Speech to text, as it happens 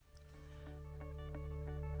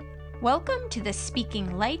Welcome to the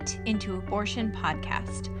Speaking Light into Abortion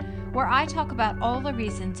podcast, where I talk about all the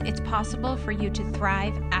reasons it's possible for you to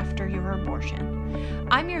thrive after your abortion.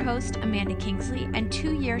 I'm your host, Amanda Kingsley, and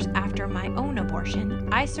 2 years after my own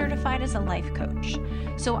abortion, I certified as a life coach,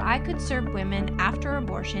 so I could serve women after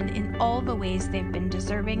abortion in all the ways they've been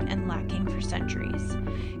deserving and lacking for centuries.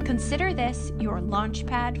 Consider this your launch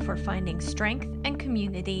pad for finding strength and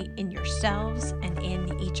community in yourselves and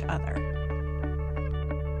in each other.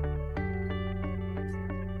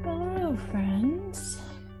 Hello, friends.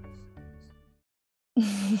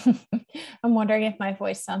 I'm wondering if my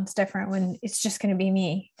voice sounds different when it's just going to be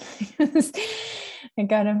me. I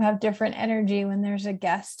kind of have different energy when there's a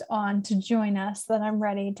guest on to join us that I'm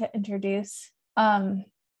ready to introduce. I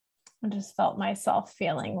just felt myself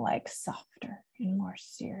feeling like softer and more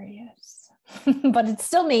serious, but it's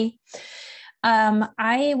still me.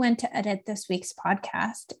 I went to edit this week's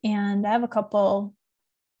podcast and I have a couple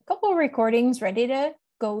recordings ready to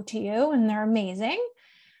go to you, and they're amazing,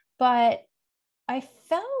 but I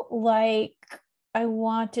felt like I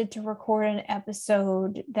wanted to record an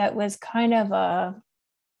episode that was kind of a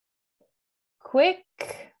quick,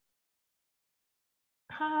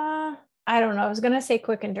 I don't know, I was going to say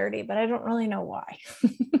quick and dirty, but I don't really know why.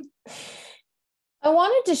 I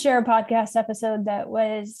wanted to share a podcast episode that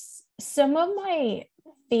was some of my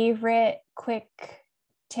favorite quick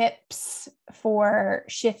tips for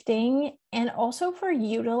shifting and also for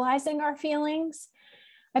utilizing our feelings.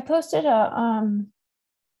 I posted a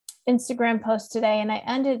Instagram post today and I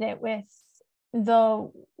ended it with the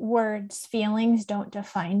words, feelings don't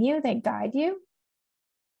define you, they guide you.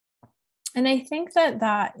 And I think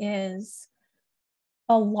that is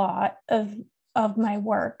a lot of my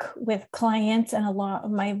work with clients, and a lot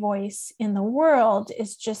of my voice in the world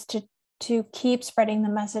is just to keep spreading the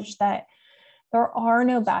message that there are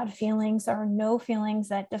no bad feelings. There are no feelings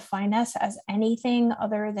that define us as anything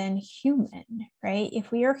other than human, right? If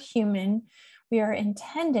we are human, we are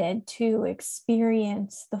intended to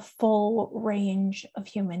experience the full range of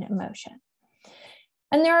human emotion.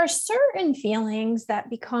 And there are certain feelings that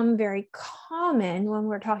become very common when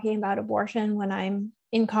we're talking about abortion, when I'm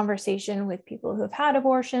in conversation with people who have had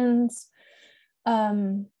abortions.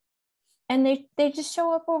 And they just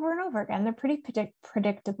show up over and over again. They're pretty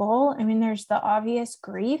predictable. I mean, there's the obvious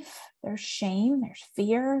grief, there's shame, there's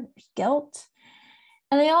fear, there's guilt,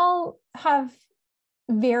 and they all have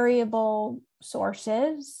variable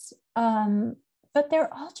sources, but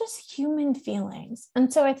they're all just human feelings.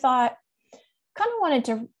 And so I thought, kind of wanted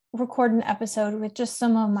to record an episode with just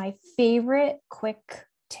some of my favorite quick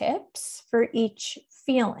tips for each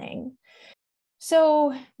feeling.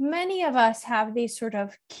 So many of us have these sort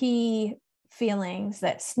of key feelings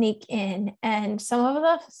that sneak in, and some of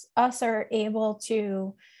us are able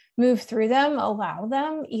to move through them, allow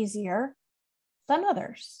them easier than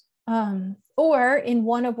others. Or in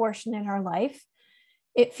one abortion in our life,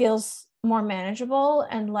 it feels more manageable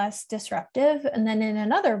and less disruptive. And then in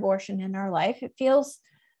another abortion in our life, it feels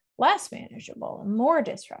less manageable and more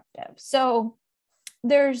disruptive. So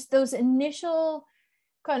there's those initial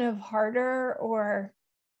kind of harder, or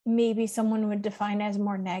maybe someone would define as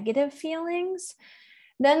more negative feelings.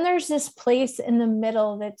 Then there's this place in the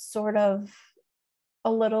middle that's sort of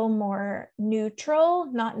a little more neutral,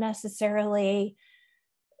 not necessarily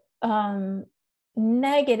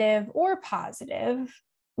negative or positive,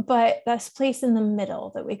 but this place in the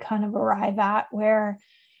middle that we kind of arrive at where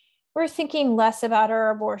we're thinking less about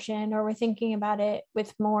our abortion, or we're thinking about it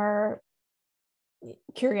with more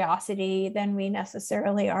curiosity than we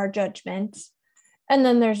necessarily are judgment. And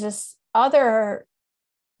then there's this other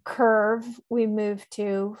curve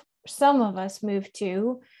some of us move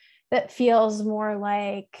to, that feels more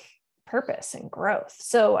like purpose and growth.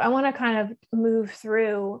 So I want to kind of move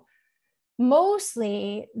through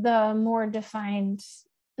mostly the more defined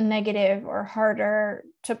negative or harder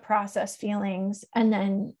to process feelings, and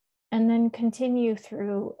then continue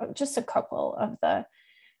through just a couple of the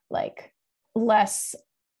like less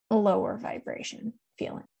lower vibration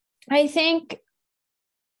feeling. I think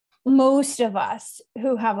most of us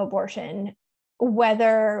who have abortion,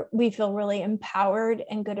 whether we feel really empowered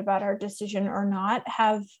and good about our decision or not,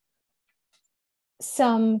 have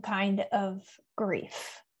some kind of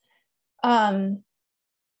grief. I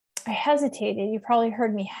hesitated. You probably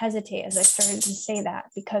heard me hesitate as I started to say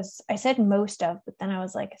that, because I said most of, but then I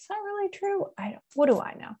was like, is that really true? What do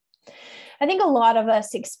I know? I think a lot of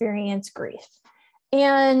us experience grief.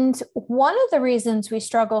 And one of the reasons we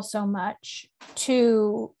struggle so much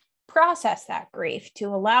to process that grief, to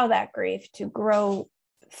allow that grief to grow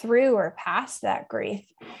through or past that grief,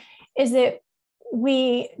 is that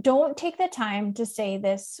we don't take the time to say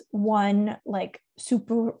this one like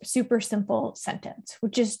super simple sentence,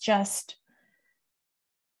 which is just,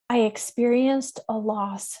 I experienced a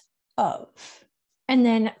loss of, and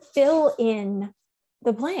then fill in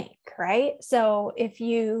the blank, right? So if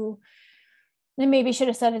you, and maybe should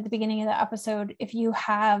have said at the beginning of the episode, if you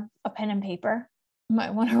have a pen and paper, you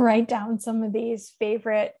might want to write down some of these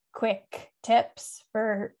favorite quick tips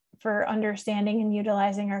for understanding and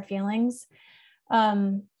utilizing our feelings,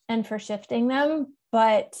 and for shifting them.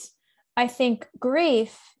 But I think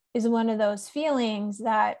grief is one of those feelings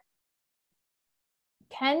that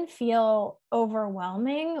can feel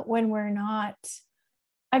overwhelming when we're not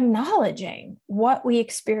acknowledging what we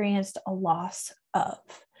experienced a loss of.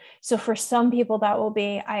 So for some people, that will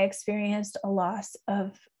be, I experienced a loss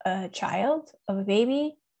of a child, of a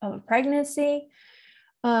baby, of a pregnancy,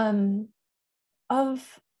 of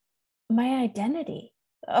my identity,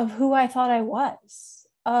 of who I thought I was,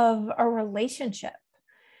 of a relationship,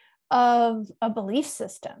 of a belief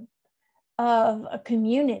system, of a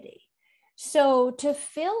community. So to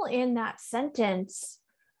fill in that sentence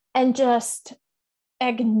and just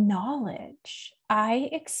acknowledge, I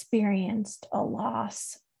experienced a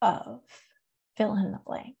loss of, fill in the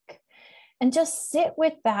blank, and just sit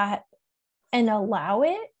with that and allow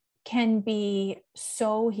it, can be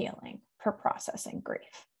so healing for processing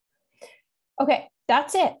grief. Okay,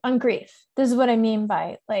 that's it on grief. This is what I mean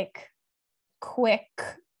by like quick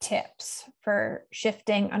tips for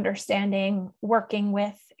shifting, understanding, working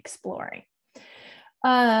with, exploring.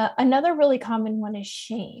 Another really common one is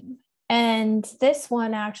shame. And this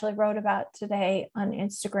one I actually wrote about today on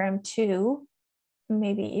Instagram too,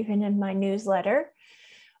 maybe even in my newsletter.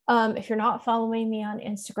 If you're not following me on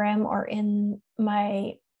Instagram or in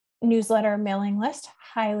my newsletter mailing list,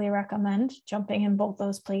 highly recommend jumping in both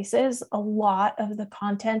those places. A lot of the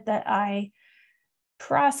content that I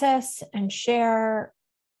process and share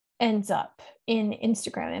ends up in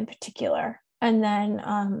Instagram in particular. And then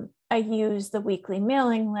I use the weekly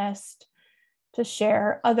mailing list to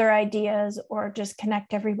share other ideas or just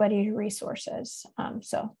connect everybody to resources.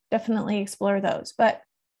 So definitely explore those. But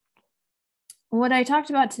what I talked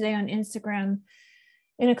about today on Instagram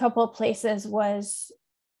in a couple of places was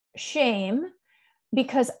shame,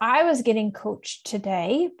 because I was getting coached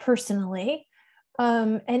today personally.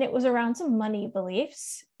 And it was around some money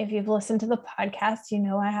beliefs. If you've listened to the podcast, you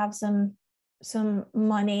know, I have some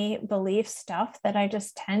money belief stuff that I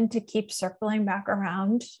just tend to keep circling back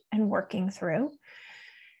around and working through.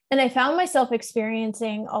 And I found myself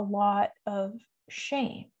experiencing a lot of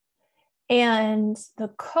shame. And the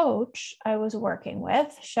coach I was working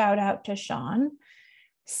with, shout out to Sean,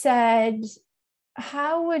 said,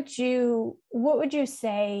 what would you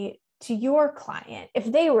say to your client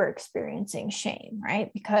if they were experiencing shame,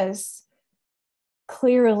 right? Because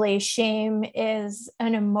clearly shame is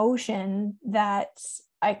an emotion that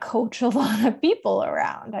I coach a lot of people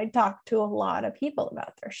around. I talk to a lot of people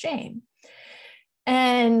about their shame.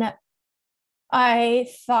 And I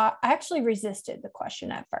actually resisted the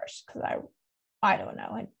question at first because I don't know.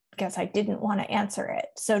 I guess I didn't want to answer it.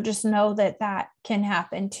 So just know that can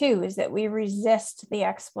happen too, is that we resist the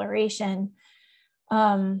exploration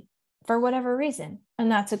for whatever reason, and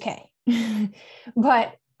that's okay.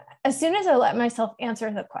 But as soon as I let myself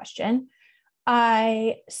answer the question,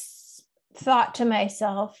 I thought to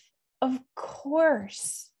myself, of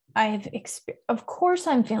course I'm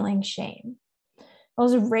feeling shame. I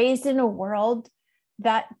was raised in a world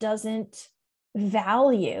that doesn't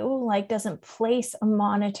place a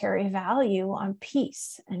monetary value on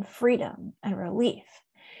peace and freedom and relief.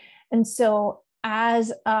 And so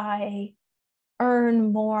as I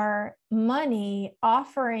earn more money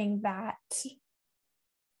offering that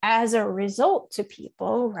as a result to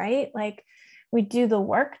people, right? Like we do the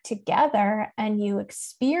work together and you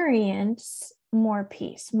experience more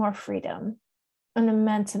peace, more freedom, an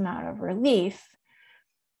immense amount of relief.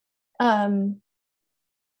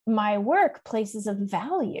 My work places a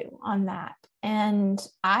value on that. And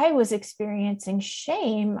I was experiencing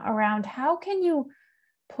shame around, how can you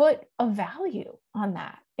put a value on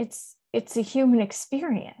that? It's a human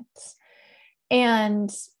experience.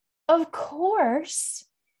 And of course,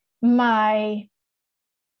 I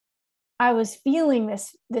was feeling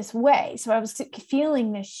this way. So I was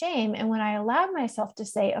feeling this shame. And when I allowed myself to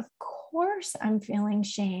say, of course I'm feeling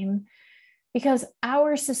shame, because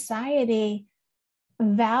our society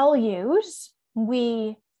values,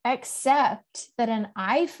 we accept that an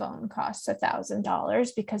iPhone costs $1,000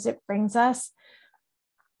 because it brings us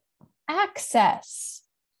access,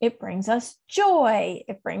 it brings us joy,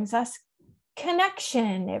 it brings us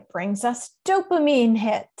connection. It brings us dopamine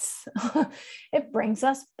hits. It brings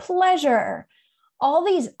us pleasure. All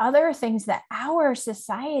these other things that our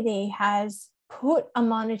society has put a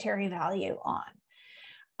monetary value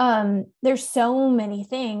on. There's so many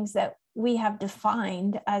things that we have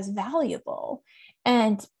defined as valuable,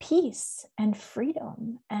 and peace and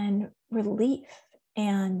freedom and relief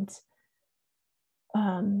and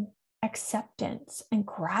acceptance and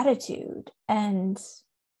gratitude and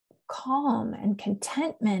calm and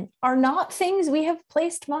contentment are not things we have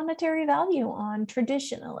placed monetary value on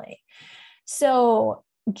traditionally. So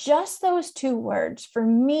just those two words for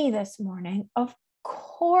me this morning, of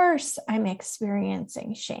course I'm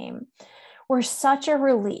experiencing shame, were such a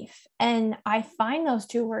relief. And I find those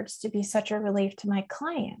two words to be such a relief to my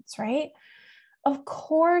clients, right? Of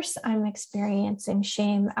course I'm experiencing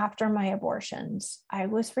shame after my abortions. I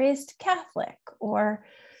was raised Catholic. Or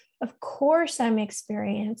of course I'm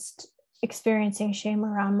experiencing shame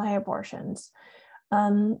around my abortions.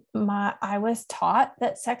 I was taught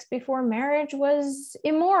that sex before marriage was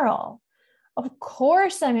immoral. Of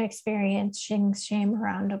course I'm experiencing shame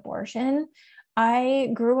around abortion. I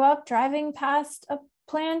grew up driving past a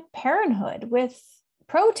Planned Parenthood with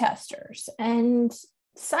protesters and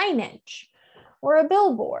signage or a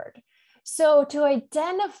billboard. So to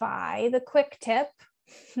identify, the quick tip,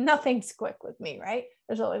 nothing's quick with me, right?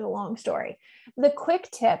 There's always a long story. The quick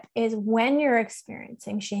tip is, when you're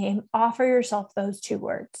experiencing shame, offer yourself those two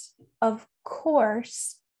words. Of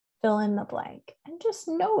course, fill in the blank, and just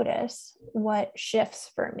notice what shifts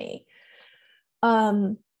for me.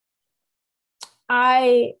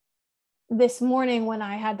 This morning when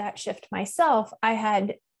I had that shift myself, I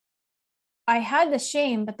had the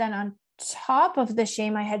shame, but then on top of the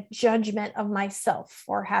shame, I had judgment of myself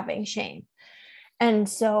for having shame. And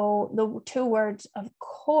so the two words, of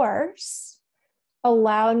course,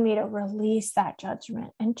 allowed me to release that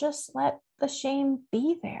judgment and just let the shame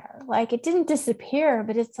be there. Like, it didn't disappear,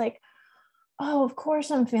 but it's like, oh, of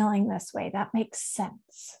course I'm feeling this way. That makes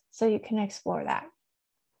sense. So you can explore that.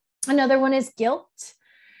 Another one is guilt.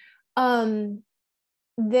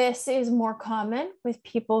 This is more common with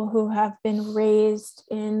people who have been raised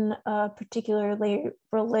in a particularly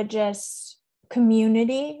religious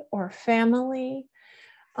community or family,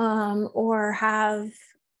 or have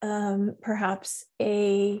perhaps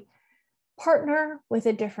a partner with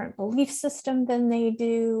a different belief system than they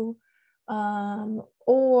do,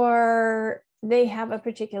 or they have a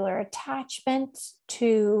particular attachment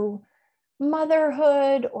to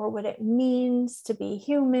motherhood or what it means to be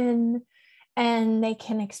human, and they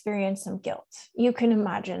can experience some guilt. You can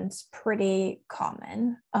imagine it's pretty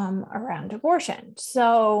common around abortion.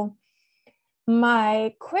 So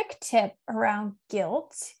my quick tip around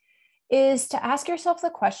guilt is to ask yourself the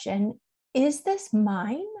question, is this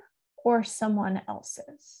mine or someone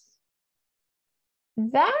else's?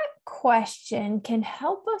 That question can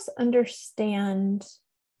help us understand,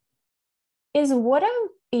 is what I'm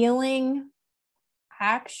feeling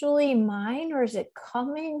actually mine, or is it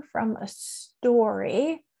coming from a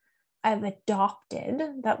story I've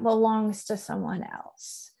adopted that belongs to someone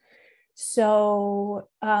else? So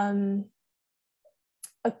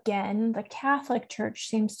again, the Catholic Church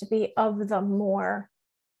seems to be of the more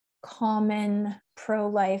common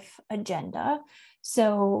pro-life agenda.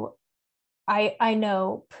 So I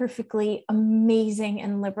know perfectly amazing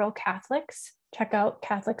and liberal Catholics. Check out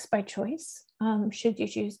Catholics by Choice, should you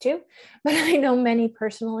choose to. But I know many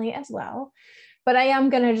personally as well. But I am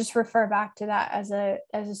going to just refer back to that as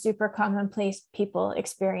a super commonplace people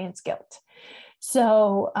experience guilt.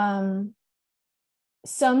 So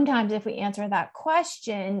sometimes if we answer that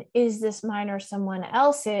question, is this mine or someone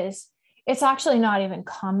else's, it's actually not even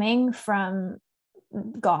coming from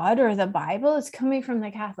God or the Bible. It's coming from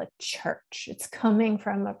the Catholic Church. It's coming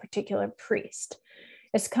from a particular priest.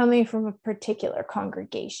 It's coming from a particular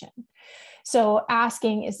congregation. So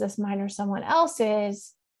asking, is this mine or someone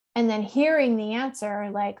else's? And then hearing the answer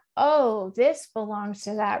like, oh, this belongs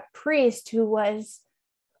to that priest who was,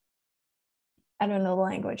 I don't know the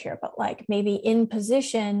language here, but like maybe in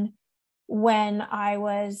position when I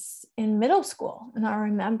was in middle school. And I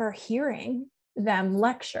remember hearing them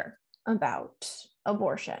lecture about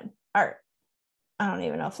abortion. Or I don't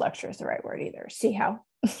even know if lecture is the right word either. See how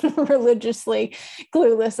religiously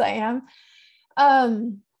clueless I am.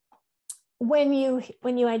 When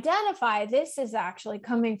you identify this is actually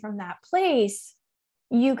coming from that place,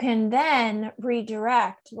 you can then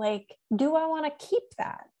redirect, like, do I want to keep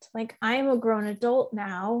that? Like, I'm a grown adult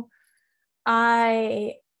now.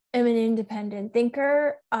 I am an independent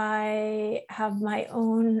thinker. I have my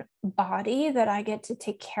own body that I get to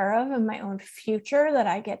take care of and my own future that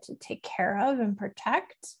I get to take care of and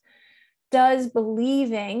protect. Does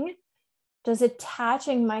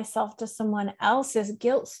attaching myself to someone else's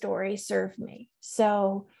guilt story serve me?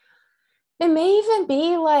 So it may even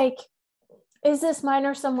be like, is this mine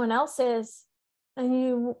or someone else's? And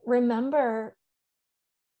you remember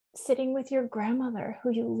sitting with your grandmother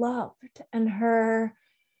who you loved and her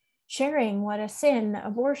sharing what a sin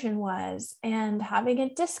abortion was and having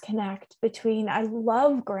a disconnect between, I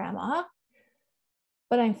love grandma,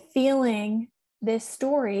 but I'm feeling this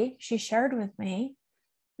story she shared with me,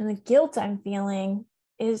 and the guilt I'm feeling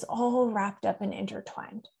is all wrapped up and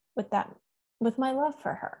intertwined with that, with my love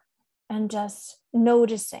for her, and just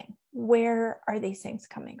noticing, where are these things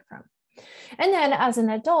coming from? And then as an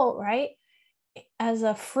adult, right, as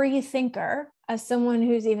a free thinker, as someone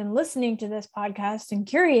who's even listening to this podcast and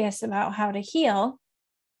curious about how to heal,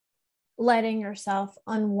 letting yourself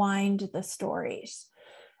unwind the stories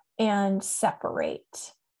and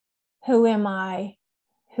separate. Who am I?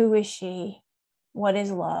 Who is she? What is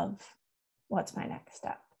love? What's my next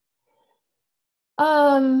step?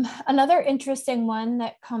 Another interesting one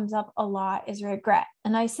that comes up a lot is regret.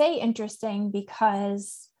 And I say interesting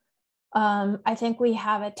because I think we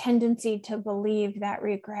have a tendency to believe that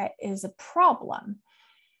regret is a problem.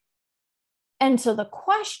 And so the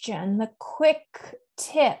quick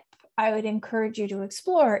tip I would encourage you to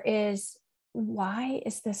explore is, why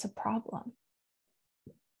is this a problem?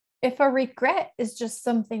 If a regret is just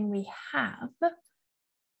something we have,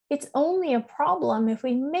 it's only a problem if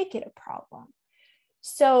we make it a problem.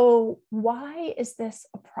 So why is this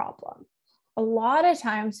a problem? A lot of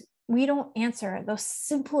times we don't answer those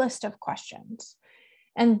simplest of questions.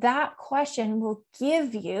 And that question will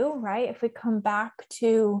give you, right? If we come back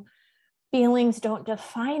to feelings don't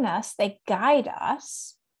define us, they guide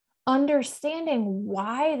us. Understanding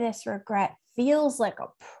why this regret feels like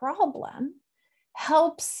a problem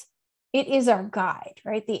helps. It is our guide,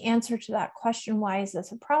 right? The answer to that question, why is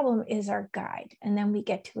this a problem, is our guide. And then we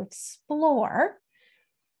get to explore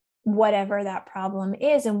whatever that problem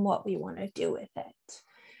is and what we want to do with it.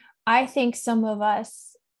 I think some of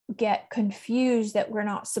us get confused that we're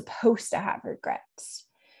not supposed to have regrets.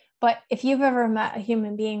 But if you've ever met a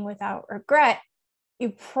human being without regret, you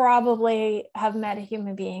probably have met a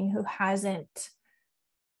human being who hasn't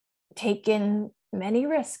taken many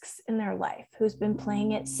risks in their life, who's been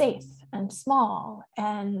playing it safe and small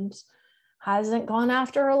and hasn't gone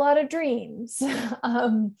after a lot of dreams.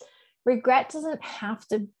 Regret doesn't have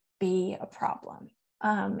to be a problem.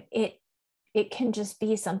 It can just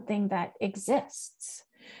be something that exists.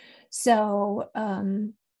 So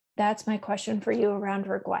that's my question for you around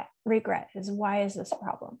regret is, why is this a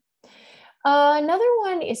problem? Another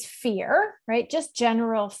one is fear, right? Just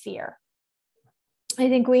general fear. I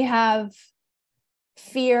think we have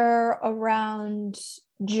fear around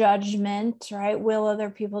judgment, right? Will other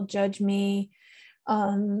people judge me?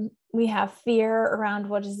 We have fear around,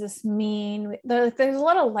 what does this mean? There's a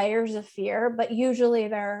lot of layers of fear, but usually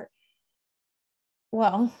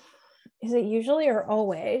is it usually or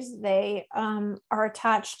always? They are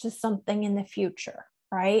attached to something in the future,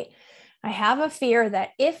 right? I have a fear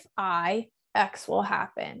that if X will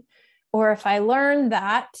happen, or if I learn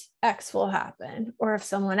that, X will happen, or if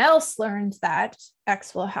someone else learns that,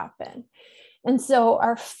 X will happen. And so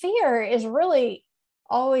our fear is really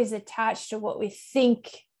always attached to what we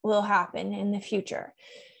think will happen in the future.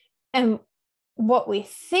 And what we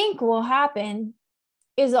think will happen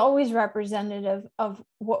is always representative of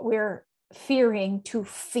what we're fearing to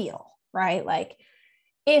feel, right? Like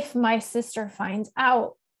if my sister finds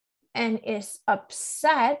out and is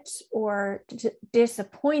upset or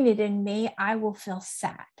disappointed in me, I will feel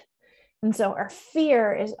sad. And so our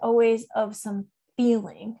fear is always of some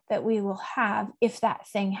feeling that we will have if that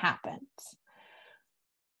thing happens.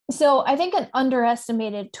 So I think an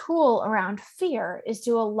underestimated tool around fear is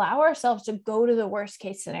to allow ourselves to go to the worst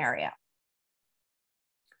case scenario.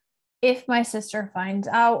 If my sister finds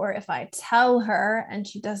out, or if I tell her and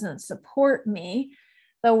she doesn't support me,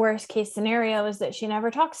 the worst case scenario is that she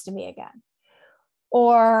never talks to me again.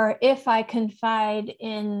 Or if I confide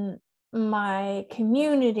in my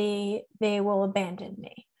community, they will abandon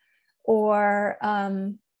me. Or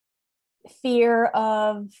fear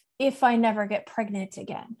of if I never get pregnant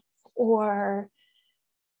again, or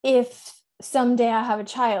if someday I have a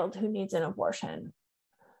child who needs an abortion.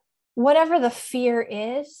 Whatever the fear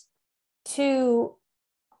is, to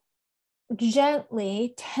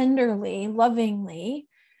gently, tenderly, lovingly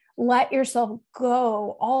let yourself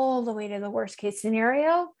go all the way to the worst case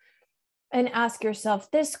scenario and ask yourself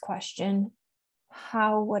this question: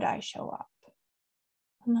 how would I show up?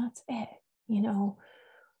 And that's it.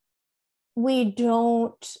 We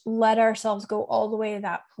don't let ourselves go all the way to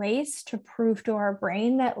that place to prove to our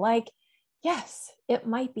brain that, like, yes, it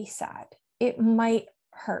might be sad. It might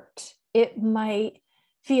hurt. It might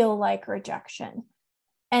feel like rejection.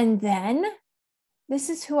 And then this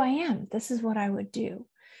is who I am. This is what I would do.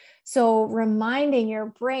 So reminding your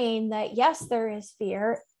brain that, yes, there is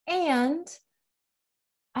fear, and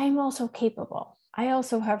I'm also capable. I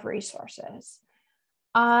also have resources.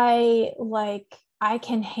 I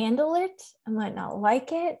can handle it. I might not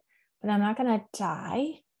like it, but I'm not going to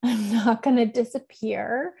die. I'm not going to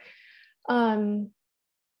disappear.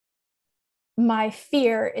 My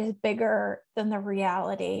fear is bigger than the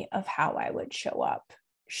reality of how I would show up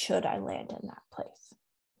should I land in that place.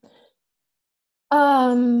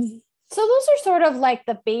 So those are sort of like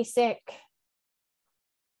the basic.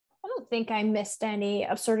 I don't think I missed any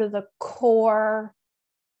of sort of the core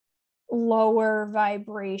lower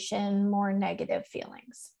vibration, more negative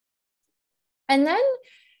feelings. And then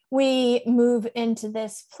we move into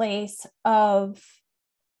this place of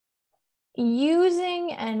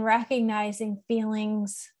using and recognizing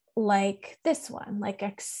feelings like this one, like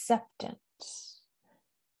acceptance.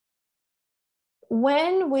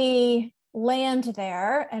 When we land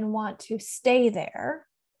there and want to stay there,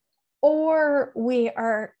 or we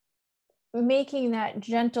are making that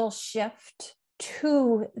gentle shift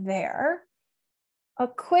to there, a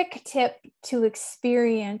quick tip to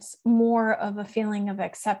experience more of a feeling of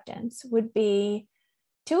acceptance would be,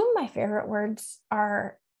 two of my favorite words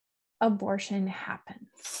are abortion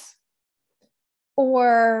happens,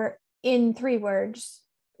 or in 3 words,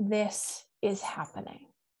 this is happening.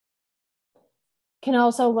 Can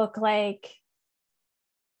also look like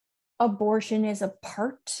abortion is a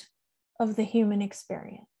part of the human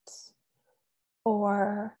experience,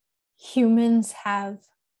 or humans have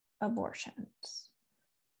abortions,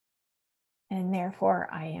 and therefore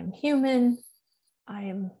I am human. I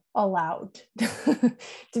am allowed to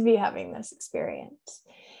be having this experience.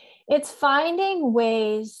 It's finding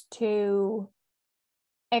ways to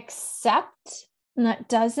accept, and that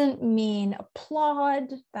doesn't mean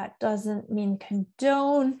applaud, that doesn't mean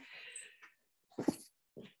condone.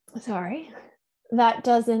 That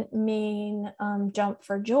doesn't mean jump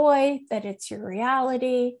for joy that it's your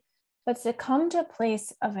reality, but to come to a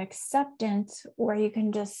place of acceptance where you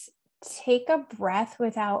can just take a breath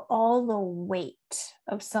without all the weight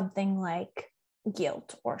of something like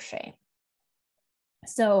guilt or shame.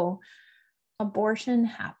 So abortion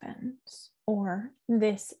happens, or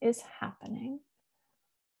this is happening,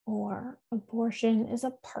 or abortion is a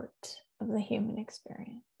part of the human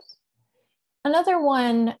experience. Another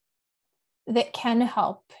one that can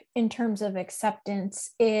help in terms of acceptance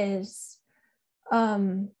is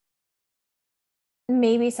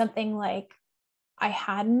maybe something like, I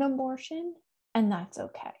had an abortion and that's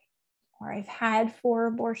okay. Or I've had 4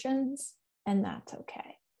 abortions and that's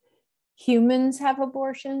okay. Humans have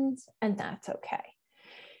abortions and that's okay.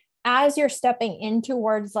 As you're stepping into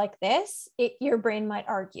words like this, your brain might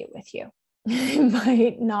argue with you. It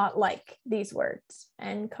might not like these words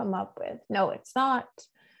and come up with, no, it's not,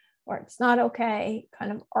 or it's not okay,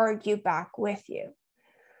 kind of argue back with you.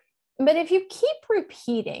 But if you keep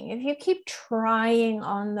repeating, if you keep trying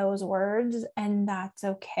on those words and that's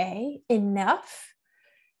okay enough,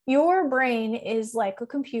 your brain is like a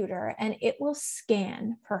computer and it will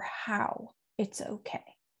scan for how it's okay.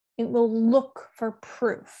 It will look for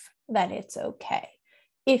proof that it's okay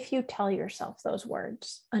if you tell yourself those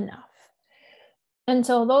words enough. And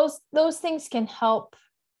so those things can help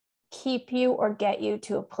keep you or get you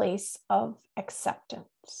to a place of acceptance.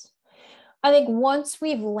 I think once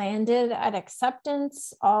we've landed at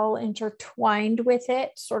acceptance, all intertwined with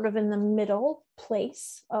it, sort of in the middle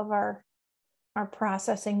place of our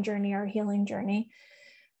processing journey, our healing journey,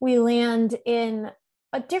 we land in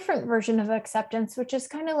a different version of acceptance, which is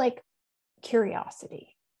kind of like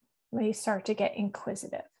curiosity. We start to get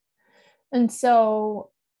inquisitive. And so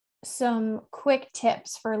some quick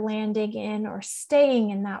tips for landing in or staying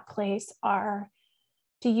in that place are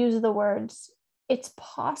to use the words, it's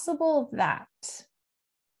possible that.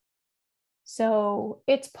 So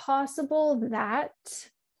it's possible that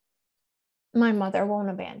my mother won't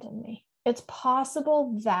abandon me. It's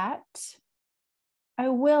possible that I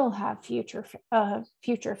will have future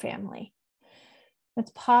family.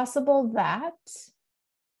 It's possible that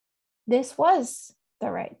this was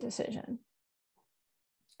the right decision.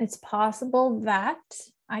 It's possible that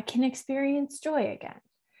I can experience joy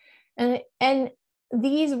again. And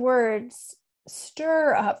these words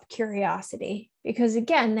stir up curiosity because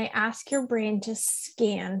again, they ask your brain to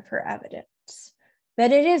scan for evidence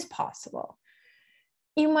that it is possible.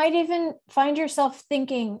 You might even find yourself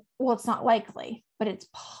thinking, well, it's not likely, but it's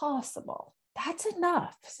possible. That's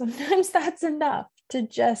enough. Sometimes that's enough to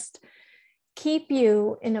just keep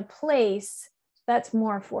you in a place that's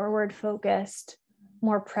more forward focused,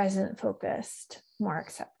 more present focused, more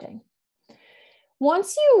accepting.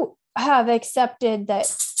 Once you have accepted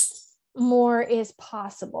that more is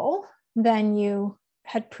possible than you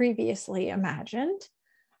had previously imagined,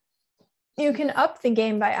 you can up the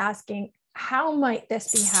game by asking, how might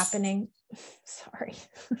this be happening? Sorry,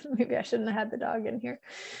 maybe I shouldn't have had the dog in here.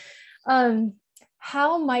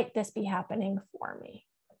 How might this be happening for me?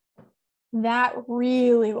 That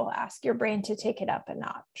really will ask your brain to take it up a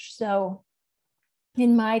notch. So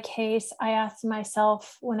in my case, I asked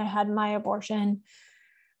myself when I had my abortion,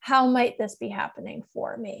 how might this be happening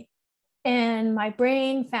for me? And my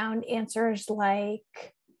brain found answers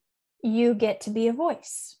like, you get to be a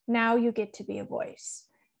voice. Now you get to be a voice.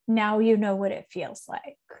 Now you know what it feels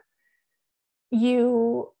like.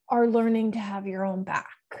 You are learning to have your own back.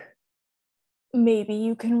 Maybe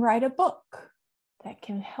you can write a book that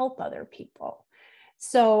can help other people.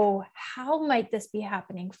 So how might this be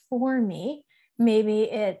happening for me? Maybe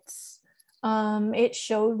it's it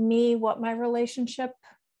showed me what my relationship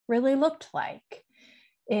really looked like.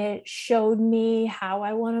 It showed me how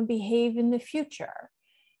I want to behave in the future.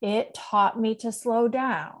 It taught me to slow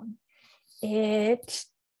down. It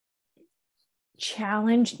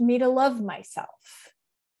challenged me to love myself.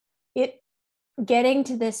 It getting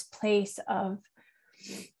to this place of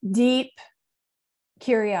deep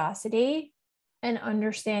curiosity and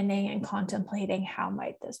understanding and contemplating how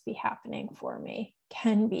might this be happening for me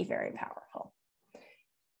can be very powerful.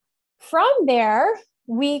 From there,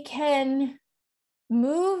 we can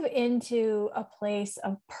move into a place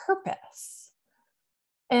of purpose.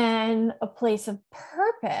 And a place of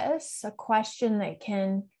purpose, a question that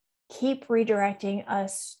can keep redirecting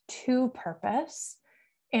us to purpose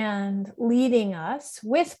and leading us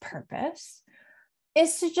with purpose,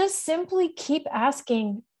 is to just simply keep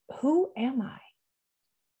asking, who am I?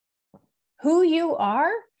 Who you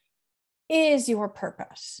are is your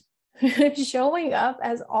purpose. Showing up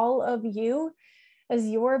as all of you, as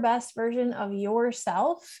your best version of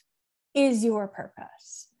yourself, is your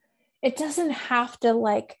purpose. It doesn't have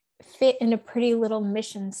to fit in a pretty little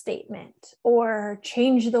mission statement or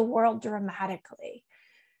change the world dramatically.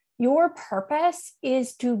 Your purpose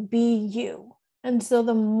is to be you. And so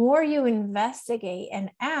the more you investigate and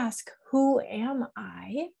ask, who am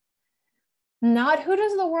I? Not who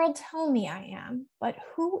does the world tell me I am, but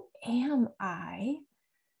who am I?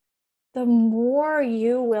 The more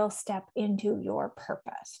you will step into your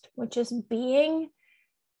purpose, which is being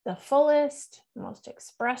the fullest, most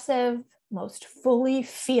expressive, most fully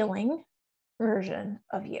feeling version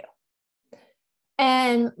of you.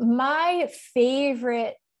 And my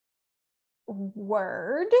favorite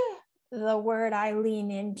word, the word I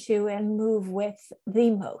lean into and move with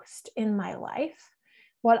the most in my life,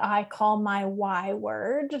 what I call my why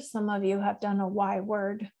word. Some of you have done a why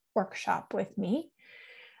word workshop with me,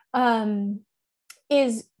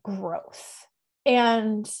 is growth.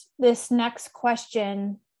 And this next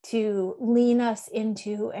question to lean us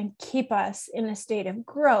into and keep us in a state of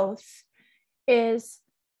growth is,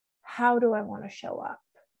 how do I want to show up?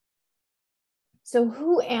 So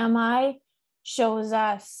who am I shows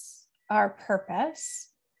us our purpose.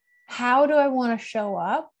 How do I want to show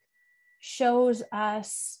up shows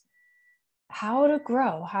us how to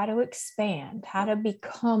grow, how to expand, how to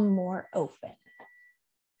become more open.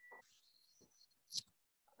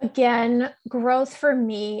 Again, growth for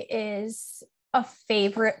me is a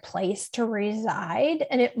favorite place to reside,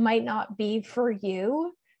 and it might not be for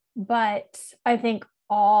you, but I think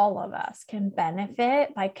all of us can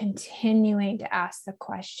benefit by continuing to ask the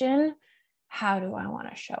question, how do I want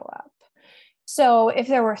to show up? So if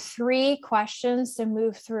there were 3 questions to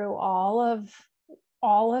move through all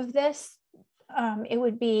of this, it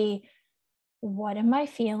would be, what am I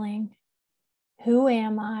feeling? Who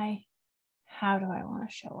am I? How do I want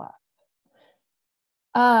to show up?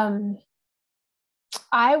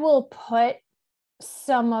 I will put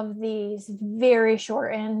some of these very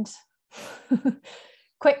shortened,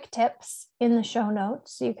 quick tips in the show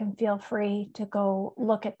notes, so you can feel free to go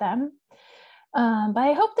look at them. But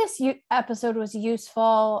I hope this episode was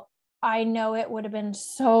useful. I know it would have been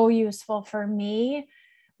so useful for me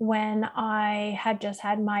when I had just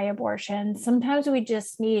had my abortion. Sometimes we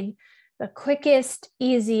just need the quickest,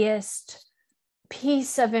 easiest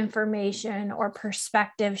piece of information or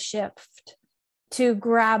perspective shift to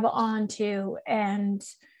grab onto and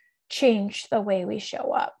change the way we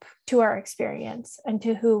show up to our experience and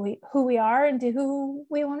to who we are and to who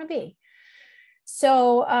we want to be.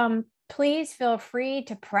 So please feel free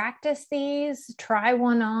to practice these, try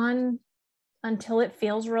one on until it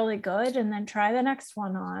feels really good, and then try the next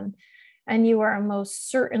one on. And you are most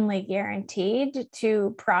certainly guaranteed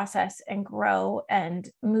to process and grow and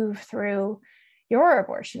move through your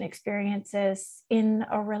abortion experiences in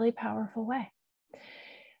a really powerful way.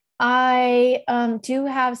 I do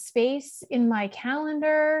have space in my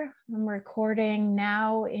calendar. I'm recording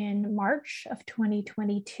now in March of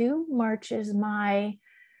 2022. March is my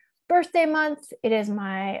birthday month. It is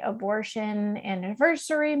my abortion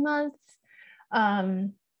anniversary month.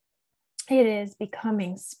 It is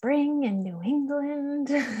becoming spring in New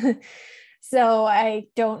England. So I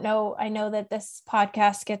don't know. I know that this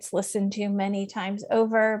podcast gets listened to many times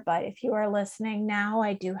over, but if you are listening now,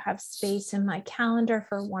 I do have space in my calendar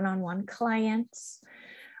for one-on-one clients.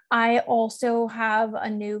 I also have a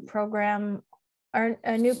new program or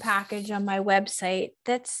a new package on my website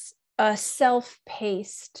that's a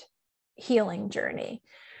self-paced healing journey.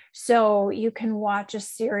 So you can watch a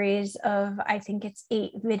series of, I think it's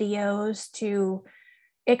 8 videos to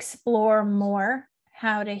explore more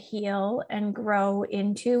how to heal and grow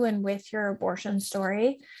into and with your abortion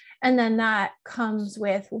story. And then that comes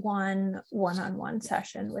with one-on-one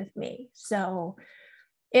session with me. So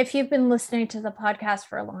if you've been listening to the podcast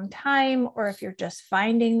for a long time, or if you're just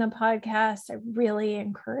finding the podcast, I really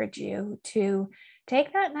encourage you to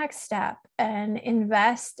take that next step and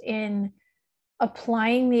invest in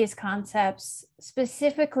applying these concepts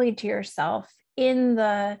specifically to yourself in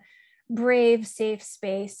the brave, safe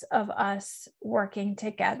space of us working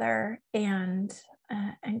together and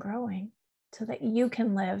growing so that you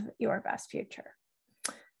can live your best future.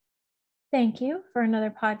 Thank you for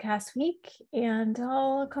another podcast week, and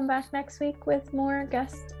I'll come back next week with more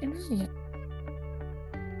guest interviews.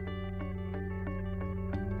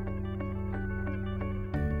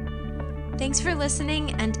 Thanks for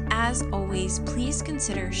listening, and as always, please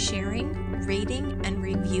consider sharing, rating, and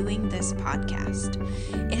reviewing this podcast.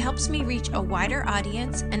 It helps me reach a wider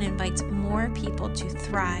audience and invites more people to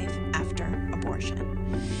thrive after abortion.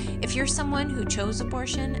 If you're someone who chose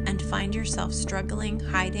abortion and find yourself struggling,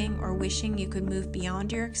 hiding, or wishing you could move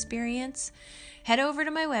beyond your experience, head over to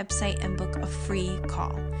my website and book a free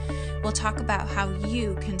call. We'll talk about how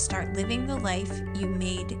you can start living the life you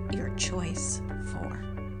made your choice for.